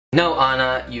No,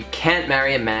 Anna, you can't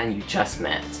marry a man you just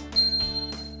met.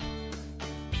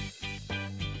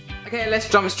 Okay, let's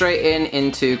jump straight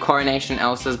into Coronation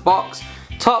Elsa's box.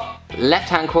 Top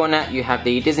left-hand corner, you have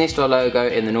the Disney Store logo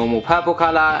in the normal purple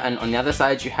color, and on the other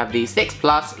side you have the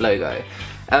 6+ logo.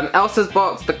 Elsa's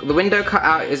box, the window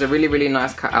cutout is a really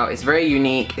nice cutout. It's very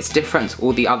unique, it's different to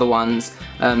all the other ones.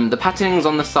 The patternings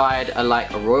on the side are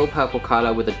like a royal purple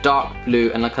color with a dark blue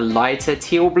and like a lighter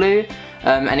teal blue.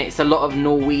 And it's a lot of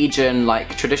Norwegian,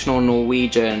 like traditional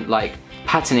Norwegian like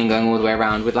patterning going all the way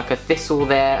around with like a thistle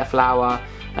there, a flower,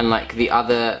 and like the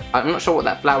other, I'm not sure what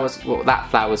that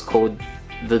flower's called,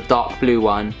 the dark blue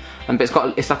one. But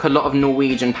it's like a lot of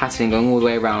Norwegian patterning going all the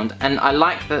way around, and I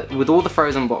like that with all the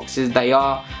Frozen boxes they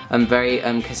are very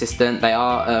consistent. They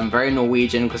are very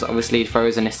Norwegian because obviously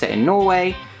Frozen is set in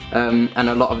Norway, and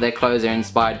a lot of their clothes are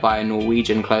inspired by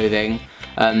Norwegian clothing.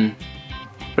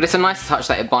 But it's a nice touch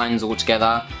that it binds all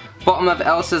together. Bottom of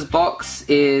Elsa's box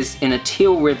is in a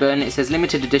teal ribbon. It says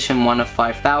limited edition 1 of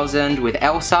 5,000 with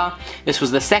Elsa. This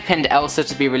was the second Elsa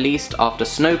to be released after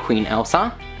Snow Queen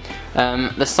Elsa.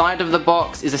 The side of the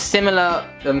box is a similar,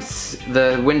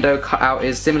 the window cutout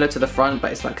is similar to the front,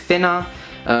 but it's like thinner.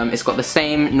 It's got the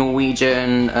same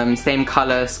Norwegian, same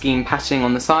colour scheme patterning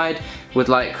on the side, with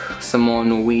like some more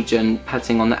Norwegian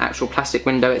patterning on the actual plastic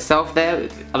window itself there.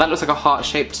 That looks like a heart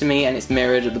shape to me, and it's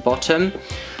mirrored at the bottom.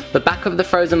 The back of the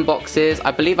Frozen boxes,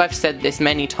 I believe I've said this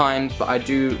many times, but I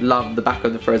do love the back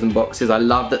of the Frozen boxes. I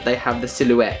love that they have the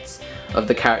silhouettes of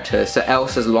the characters. So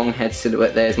Elsa's long head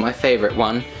silhouette there is my favourite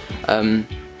one.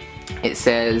 It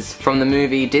says from the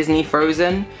movie Disney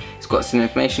Frozen. It's got some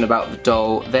information about the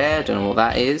doll there, don't know what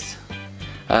that is.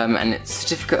 And it's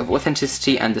certificate of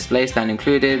authenticity and display stand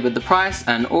included with the price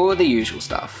and all the usual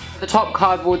stuff. The top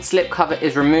cardboard slipcover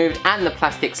is removed and the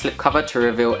plastic slipcover to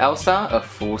reveal Elsa, a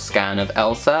full scan of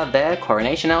Elsa there,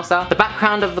 Coronation Elsa. The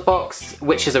background of the box,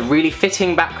 which is a really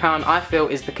fitting background I feel,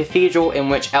 is the cathedral in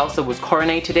which Elsa was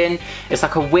coronated in. It's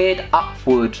like a weird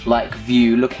upward like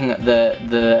view looking at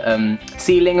the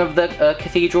ceiling of the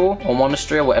cathedral or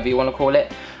monastery or whatever you want to call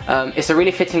it. It's a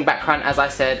really fitting background, as I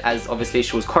said, as obviously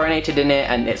she was coronated in it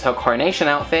and it's her coronation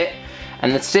outfit.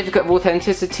 And the certificate of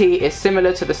authenticity is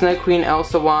similar to the Snow Queen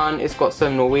Elsa one. It's got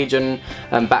some Norwegian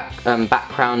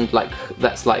background like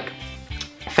that's like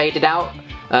faded out.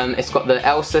 It's got the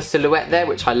Elsa silhouette there,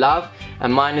 which I love,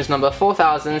 and mine is number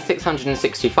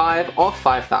 4665 of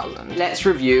 5000. Let's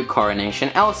review Coronation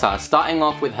Elsa, starting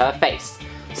off with her face.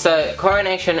 So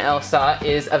Coronation Elsa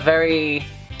is a very...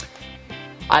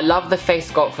 I love the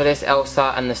face sculpt for this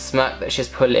Elsa and the smirk that she's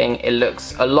pulling. It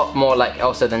looks a lot more like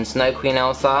Elsa than Snow Queen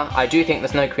Elsa. I do think the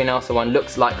Snow Queen Elsa one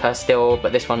looks like her still,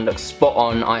 but this one looks spot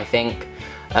on, I think.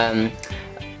 I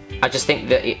just think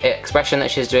the expression that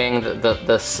she's doing,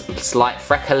 the slight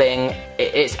freckling,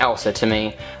 it's Elsa to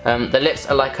me. The lips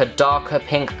are like a darker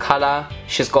pink colour.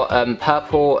 She's got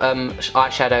purple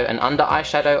eyeshadow and under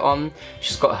eyeshadow on.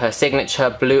 She's got her signature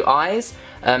blue eyes.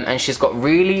 And she's got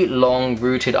really long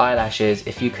rooted eyelashes,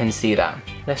 if you can see that.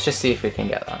 Let's just see if we can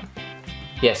get that.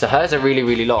 Yeah, so hers are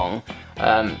really long.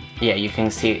 Yeah, you can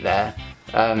see it there.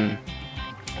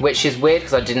 Which is weird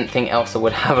because I didn't think Elsa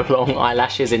would have long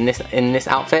eyelashes in this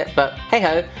outfit, but hey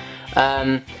ho.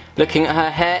 Looking at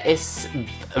her hair, it's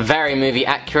very movie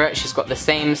accurate. She's got the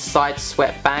same side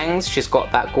swept bangs. She's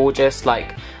got that gorgeous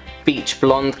like beach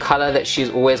blonde colour that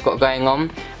she's always got going on,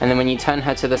 and then when you turn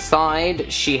her to the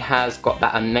side she has got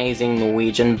that amazing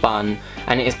Norwegian bun,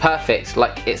 and it is perfect,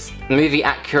 like it's movie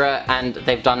accurate and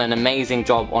they've done an amazing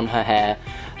job on her hair.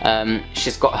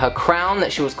 She's got her crown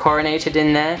that she was coronated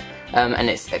in there, and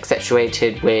it's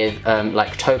accentuated with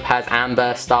like topaz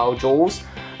amber style jewels.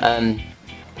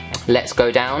 Let's go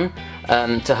down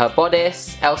to her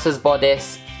bodice. Elsa's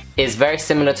bodice is very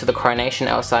similar to the Coronation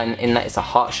Elsa in that it's a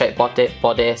heart-shaped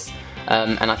bodice,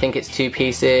 and I think it's 2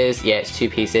 pieces. Yeah, it's 2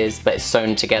 pieces, but it's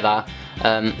sewn together.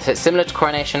 So it's similar to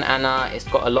Coronation Anna. It's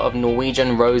got a lot of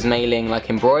Norwegian rose mailing, like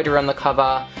embroidery on the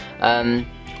cover, on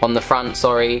the front,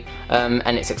 sorry,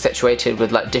 and it's accentuated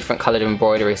with like different coloured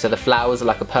embroidery. So the flowers are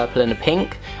like a purple and a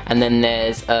pink, and then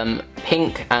there's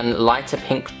pink and lighter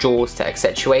pink jewels to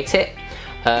accentuate it.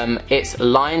 It's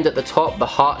lined at the top, the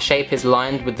heart shape is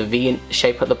lined with the V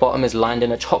shape at the bottom is lined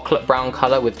in a chocolate brown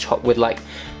colour with like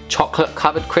chocolate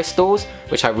covered crystals,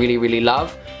 which I really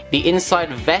love. The inside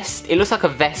vest, it looks like a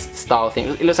vest style thing.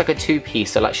 It looks like a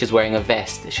 2-piece, so like she's wearing a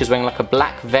vest. She's wearing like a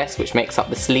black vest which makes up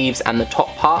the sleeves and the top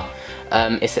part.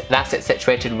 That's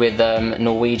accentuated with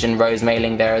Norwegian rose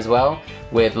mailing there as well,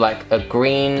 with like a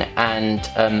green and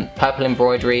purple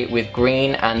embroidery with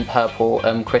green and purple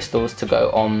crystals to go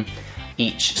on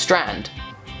each strand.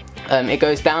 It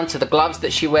goes down to the gloves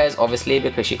that she wears, obviously,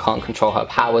 because she can't control her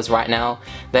powers right now.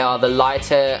 They are the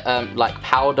lighter, like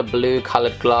powder blue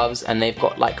coloured gloves, and they've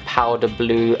got like powder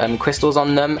blue crystals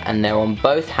on them, and they're on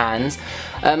both hands.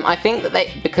 I think that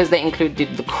because they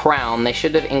included the crown, they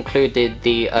should have included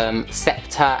the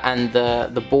scepter and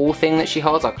the ball thing that she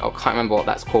holds. I can't remember what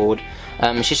that's called.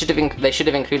 They should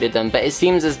have included them, but it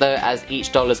seems as though as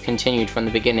each doll has continued from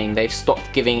the beginning, they've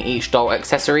stopped giving each doll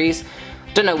accessories.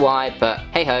 Don't know why, but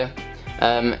hey ho.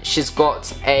 She's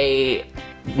got a,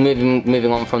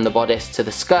 moving on from the bodice to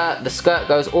the skirt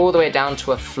goes all the way down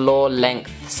to a floor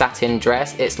length satin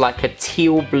dress. It's like a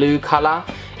teal blue colour.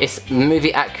 It's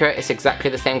movie accurate, it's exactly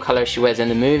the same colour she wears in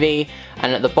the movie,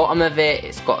 and at the bottom of it,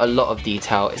 it's got a lot of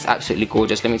detail. It's absolutely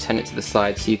gorgeous. Let me turn it to the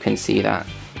side so you can see that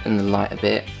in the light a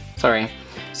bit. Sorry.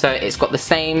 So it's got the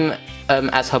same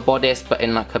as her bodice, but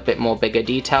in like a bit more bigger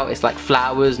detail. It's like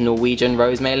flowers, Norwegian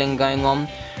rose mailing going on,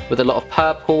 with a lot of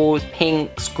purples,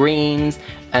 pinks, greens,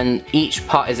 and each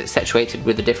part is accentuated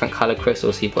with a different colour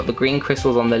crystal. So you've got the green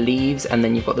crystals on the leaves, and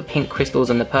then you've got the pink crystals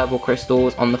and the purple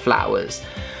crystals on the flowers.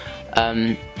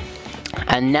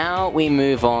 And now we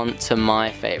move on to my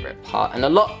favourite part, and a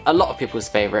lot of people's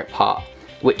favourite part,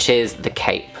 which is the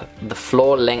cape. The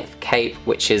floor length cape,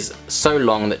 which is so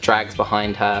long that drags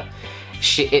behind her.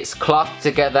 It's clasped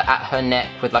together at her neck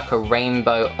with like a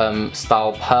rainbow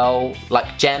style pearl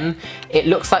like gem. It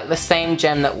looks like the same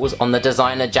gem that was on the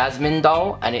designer Jasmine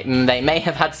doll, and they may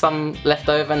have had some left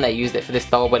over and they used it for this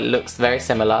doll, but it looks very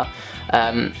similar.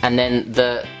 And then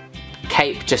the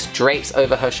cape just drapes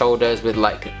over her shoulders with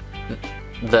like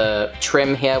the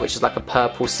trim here, which is like a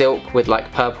purple silk with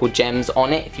like purple gems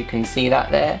on it, if you can see that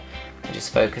there. I'll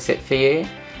just focus it for you.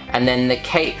 And then the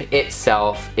cape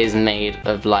itself is made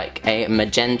of like a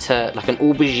magenta, like an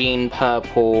aubergine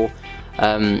purple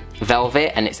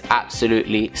velvet, and it's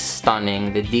absolutely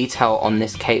stunning. The detail on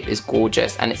this cape is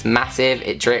gorgeous, and it's massive.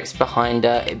 It drapes behind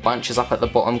her, it bunches up at the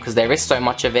bottom because there is so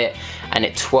much of it, and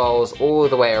it twirls all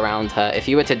the way around her. If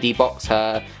you were to debox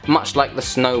her, much like the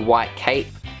Snow White cape,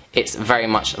 it's very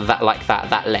much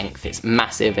that length. It's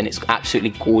massive and it's absolutely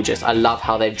gorgeous. I love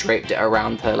how they draped it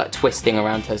around her, like twisting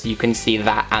around her, so you can see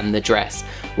that and the dress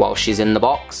while she's in the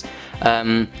box.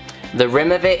 The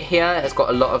rim of it here has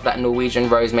got a lot of that Norwegian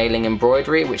rose mailing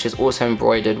embroidery, which is also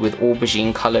embroidered with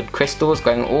aubergine coloured crystals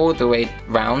going all the way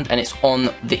round, and it's on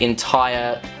the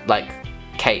entire like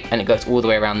cape, and it goes all the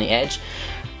way around the edge.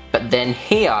 But then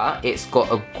here, it's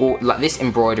got like this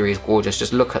embroidery is gorgeous.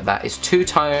 Just look at that. It's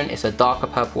two-tone. It's a darker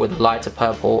purple with a lighter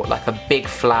purple, like a big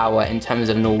flower in terms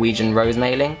of Norwegian rose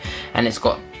mailing, and it's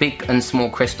got big and small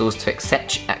crystals to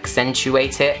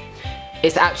accentuate it.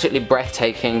 It's absolutely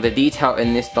breathtaking. The detail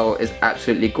in this doll is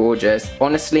absolutely gorgeous.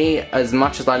 Honestly, as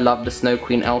much as I love the Snow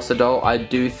Queen Elsa doll, I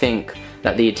do think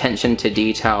that the attention to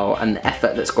detail and the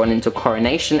effort that's gone into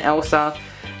Coronation Elsa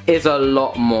is a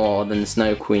lot more than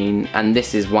Snow Queen, and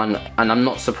this is one, and I'm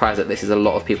not surprised that this is a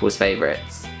lot of people's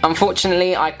favourites.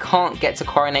 Unfortunately, I can't get to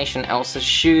Coronation Elsa's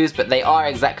shoes, but they are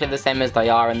exactly the same as they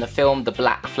are in the film, the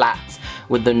black flats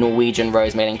with the Norwegian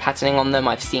rose mailing patterning on them.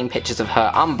 I've seen pictures of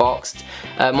her unboxed.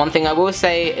 One thing I will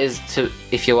say is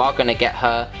if you are going to get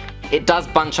her, it does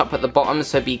bunch up at the bottom,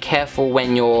 so be careful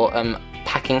when you're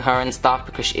packing her and stuff,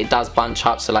 because it does bunch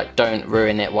up, so like don't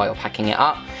ruin it while you're packing it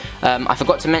up. I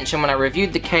forgot to mention when I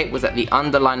reviewed the cape was that the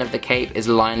underline of the cape is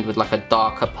lined with like a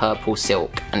darker purple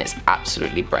silk, and it's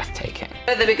absolutely breathtaking.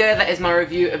 So there we go, that is my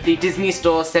review of the Disney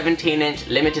Store 17-inch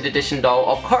limited edition doll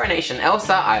of Coronation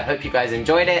Elsa. I hope you guys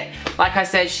enjoyed it. Like I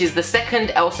said, she's the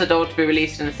second Elsa doll to be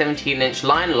released in the 17-inch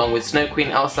line, along with Snow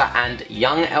Queen Elsa and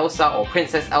Young Elsa, or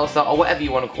Princess Elsa, or whatever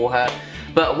you want to call her.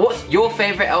 But what's your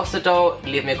favourite Elsa doll?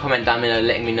 Leave me a comment down below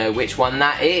letting me know which one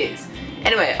that is.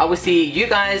 Anyway, I will see you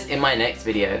guys in my next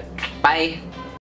video. Bye!